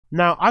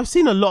Now, I've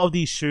seen a lot of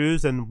these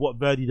shoes and what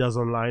Verdy does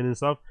online and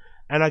stuff,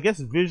 and I guess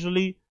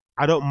visually,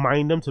 I don't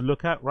mind them to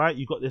look at, right?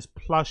 You got this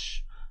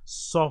plush,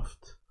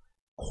 soft,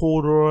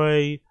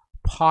 corduroy,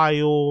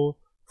 pile,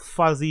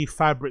 fuzzy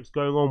fabrics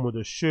going on with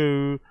the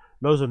shoe.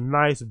 Those are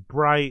nice,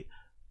 bright,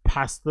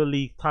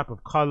 pastel-y type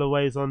of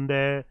colorways on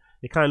there.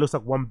 It kind of looks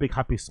like one big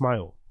happy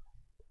smile.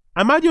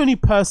 Am I the only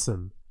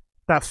person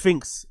that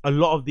thinks a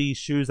lot of these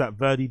shoes that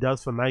Verdy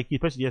does for Nike,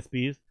 especially the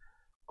SBs,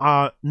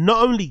 are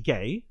not only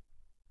gay,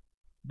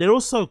 they're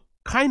also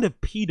kind of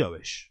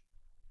pedo-ish?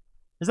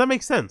 Does that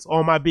make sense? Or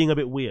am I being a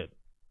bit weird?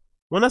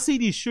 When I see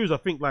these shoes, I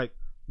think like,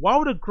 why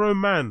would a grown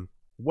man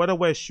want to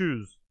wear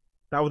shoes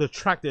that would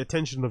attract the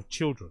attention of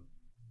children?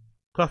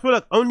 Because I feel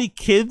like only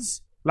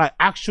kids, like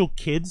actual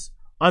kids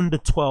under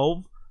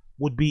 12,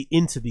 would be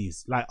into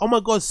these. Like, oh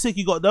my god, sick,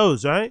 you got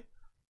those, right?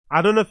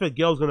 I don't know if a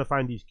girl's gonna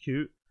find these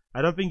cute.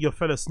 I don't think your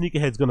fellow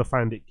sneakerhead's gonna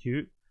find it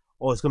cute,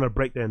 or it's gonna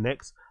break their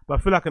necks. But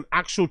I feel like an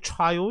actual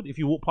child, if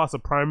you walk past a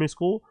primary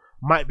school,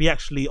 might be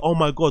actually, oh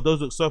my god,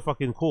 those look so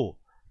fucking cool.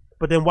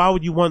 But then why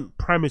would you want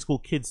primary school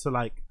kids to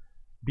like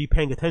be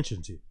paying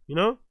attention to? You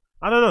know?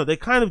 I don't know. They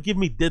kind of give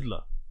me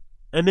diddler.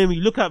 And then we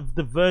look at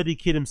the Verdy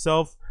kid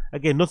himself.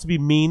 Again, not to be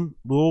mean,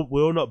 we're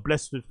all not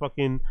blessed with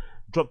fucking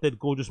drop dead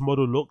gorgeous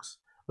model looks.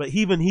 But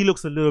even he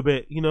looks a little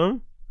bit, you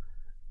know?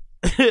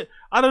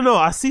 I don't know.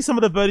 I see some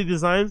of the Verdy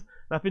designs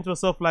and I think to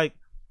myself, like,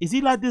 is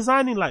he like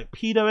designing like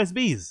pedo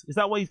SBs? Is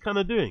that what he's kind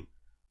of doing?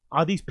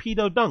 Are these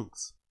pedo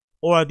dunks?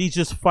 Or are these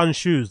just fun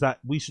shoes that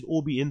we should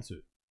all be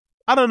into?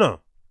 I don't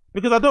know.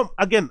 Because I don't,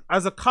 again,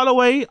 as a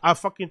colorway, I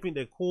fucking think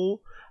they're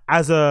cool.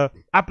 As a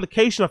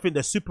application, I think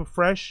they're super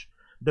fresh.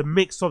 The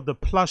mix of the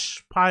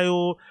plush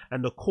pile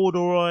and the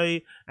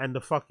corduroy and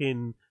the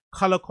fucking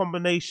color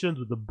combinations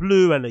with the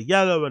blue and the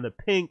yellow and the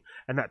pink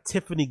and that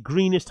Tiffany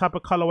greenish type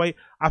of colorway,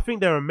 I think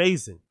they're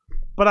amazing.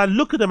 But I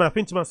look at them and I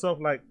think to myself,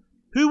 like,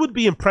 who would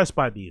be impressed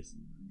by these?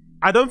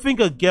 I don't think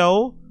a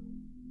girl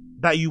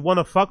that you want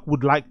to fuck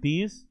would like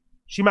these.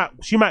 She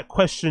might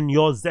question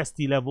your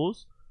zesty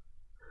levels.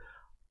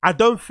 I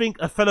don't think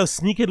a fellow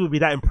sneakerhead would be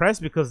that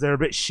impressed because they're a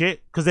bit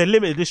shit. Because they're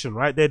limited edition,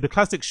 right? They're the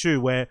classic shoe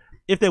where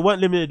if they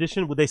weren't limited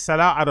edition, would they sell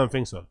out? I don't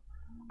think so.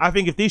 I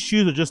think if these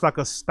shoes are just like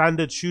a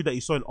standard shoe that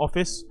you saw in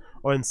office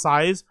or in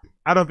size,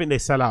 I don't think they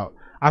sell out.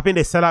 I think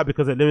they sell out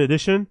because they're limited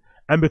edition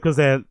and because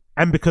they're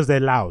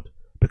loud.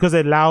 Because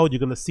they're loud, you're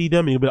gonna see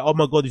them and you'll be like, oh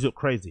my god, these look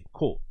crazy.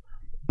 Cool.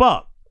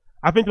 But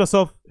I think to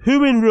myself,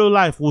 who in real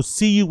life will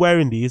see you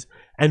wearing these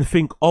and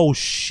think, oh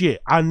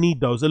shit, I need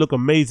those, they look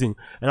amazing,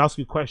 and ask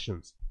you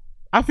questions?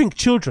 I think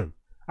children.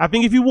 I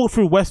think if you walk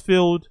through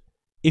Westfield,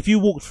 if you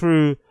walk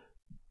through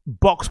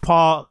Box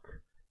Park,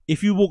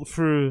 if you walk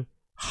through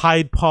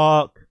Hyde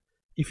Park,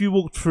 if you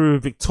walk through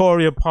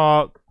Victoria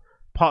Park,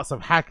 parts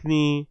of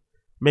Hackney,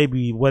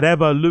 maybe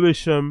whatever,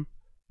 Lewisham,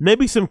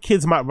 maybe some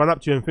kids might run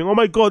up to you and think, oh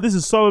my god, this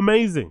is so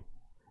amazing.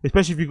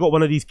 Especially if you've got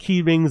one of these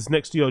key rings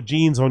next to your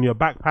jeans on your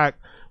backpack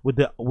with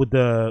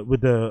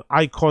the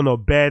icon or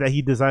bear that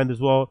he designed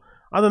as well.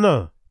 I don't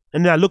know.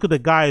 And then I look at the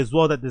guy as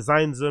well that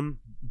designs them,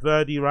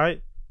 Verdy,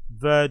 right?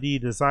 Verdy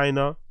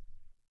designer.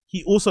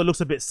 He also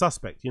looks a bit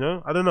suspect, you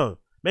know? I don't know.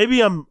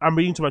 Maybe I'm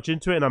reading too much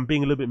into it and I'm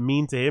being a little bit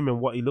mean to him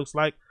and what he looks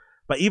like.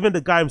 But even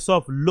the guy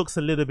himself looks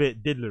a little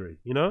bit diddlery,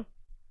 you know?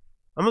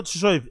 I'm not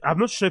sure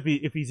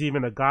if he's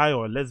even a guy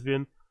or a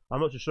lesbian. I'm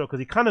not too sure because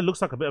he kind of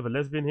looks like a bit of a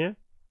lesbian here.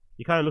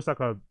 He kind of looks like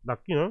a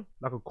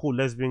cool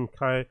lesbian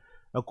guy,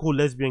 a cool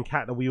lesbian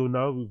cat that we all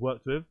know, we've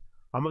worked with.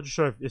 I'm not too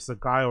sure if it's a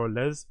guy or a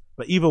les,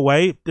 but either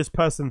way, this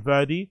person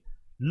Verdy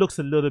looks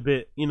a little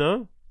bit, you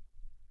know,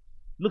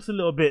 looks a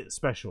little bit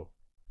special.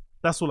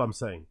 That's all I'm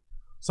saying.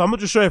 So I'm not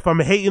too sure if I'm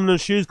hating on the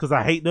shoes because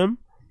I hate them,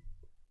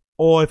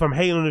 or if I'm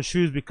hating on the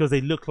shoes because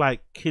they look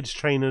like kids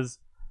trainers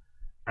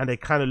and they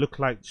kind of look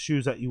like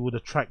shoes that you would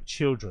attract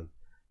children.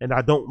 And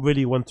I don't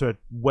really want to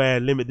wear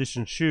limited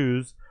edition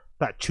shoes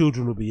that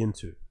children will be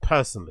into,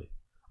 personally.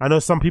 I know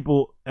some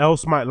people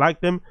else might like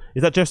them.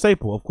 Is that Jeff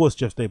Staple? Of course,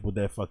 Jeff Staple,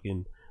 they're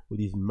fucking with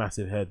his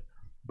massive head.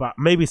 But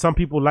maybe some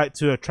people like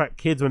to attract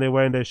kids when they're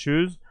wearing their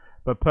shoes.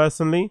 But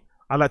personally,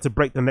 I like to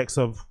break the necks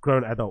of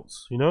grown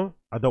adults, you know?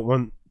 I don't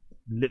want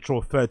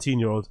literal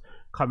 13-year-olds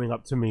coming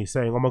up to me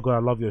saying, oh my god, I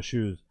love your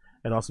shoes,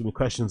 and asking me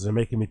questions and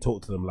making me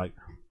talk to them. Like,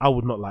 I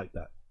would not like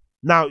that.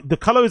 Now, the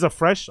colorways are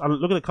fresh. I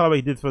look at the colorway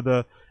he did for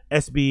the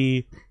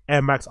SB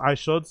Air Max Ice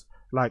Shots.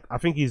 Like, I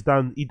think he's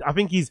done, I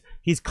think his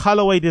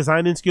colorway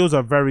designing skills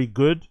are very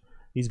good.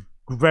 He's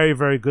very,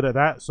 very good at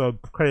that. So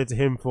credit to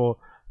him for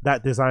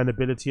that design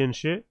ability and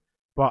shit.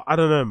 But I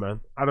don't know, man.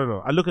 I don't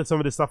know. I look at some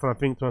of this stuff and I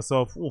think to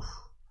myself, oof,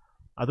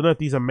 I don't know if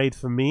these are made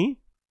for me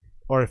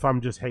or if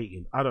I'm just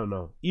hating. I don't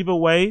know. Either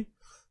way,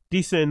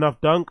 decent enough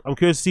dunk. I'm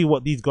curious to see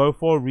what these go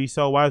for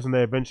resale wise when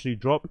they eventually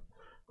drop.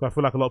 Because I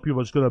feel like a lot of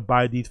people are just gonna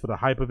buy these for the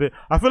hype of it.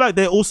 I feel like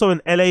they're also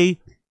an LA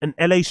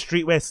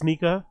streetwear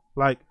sneaker.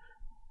 Like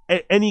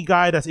any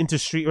guy that's into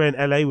streetwear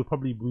in LA would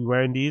probably be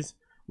wearing these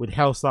with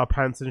Hellstar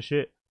pants and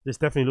shit. This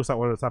definitely looks like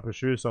one of the type of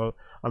shoes. So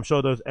I'm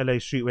sure those LA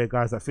streetwear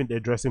guys that think they're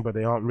dressing but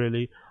they aren't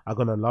really are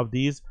gonna love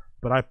these.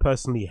 But I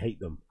personally hate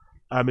them.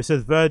 It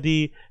says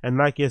Verdy and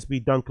Nike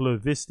SB Dunk Low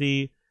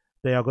VISTY.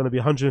 They are going to be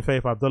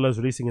 $135,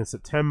 releasing in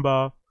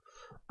September.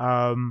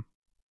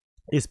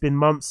 It's been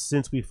months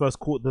since we first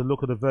caught the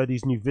look of the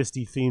Verdy's new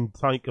VISTY themed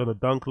tank on a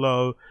Dunk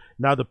Low.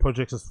 Now the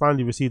project has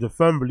finally received a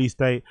firm release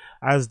date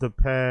as the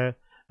pair.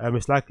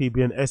 It's likely to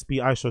be an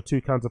SB iShod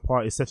 2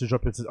 counterpart is set to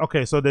drop into.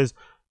 Okay, so there's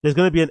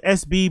going to be an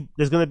SB,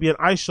 there's going to be an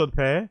iShod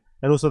pair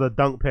and also the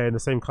Dunk pair in the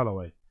same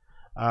colorway.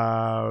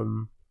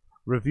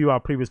 Review our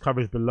previous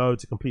coverage below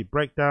to complete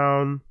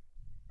breakdown.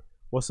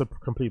 What's the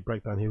complete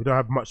breakdown here? We don't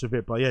have much of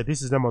it, but yeah,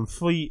 this is them on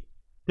feet.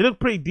 They look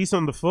pretty decent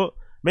on the foot.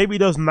 Maybe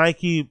those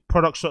Nike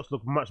product shots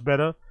look much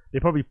better. They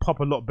probably pop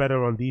a lot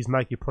better on these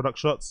Nike product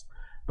shots,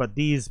 but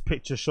these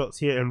picture shots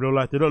here in real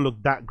life, they don't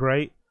look that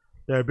great.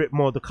 They're a bit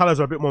more, the colors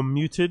are a bit more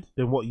muted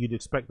than what you'd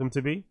expect them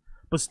to be,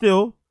 but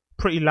still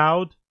pretty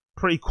loud,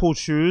 pretty cool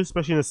shoes,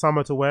 especially in the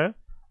summer to wear,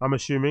 I'm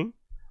assuming.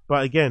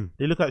 But again,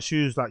 they look like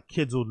shoes like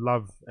kids would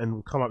love and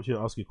will come up to you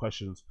and ask you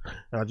questions.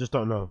 And I just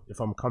don't know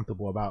if I'm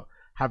comfortable about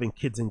having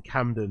kids in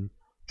Camden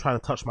trying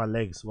to touch my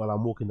legs while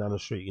I'm walking down the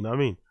street. You know what I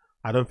mean?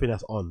 I don't think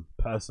that's on,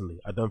 personally.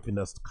 I don't think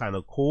that's kind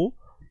of cool,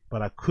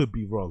 but I could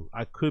be wrong.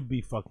 I could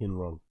be fucking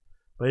wrong.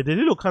 But they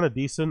do look kind of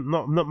decent.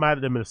 I'm not mad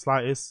at them in the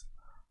slightest.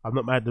 I'm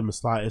not mad at them in the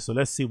slightest. So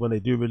let's see when they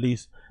do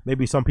release.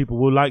 Maybe some people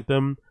will like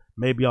them.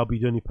 Maybe I'll be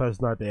the only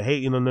person out there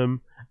hating on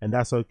them. And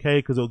that's okay,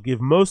 because it'll give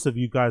most of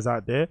you guys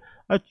out there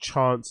a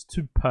chance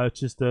to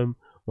purchase them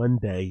when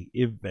they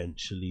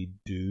eventually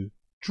do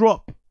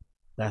drop.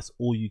 That's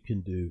all you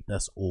can do.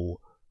 That's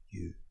all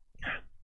you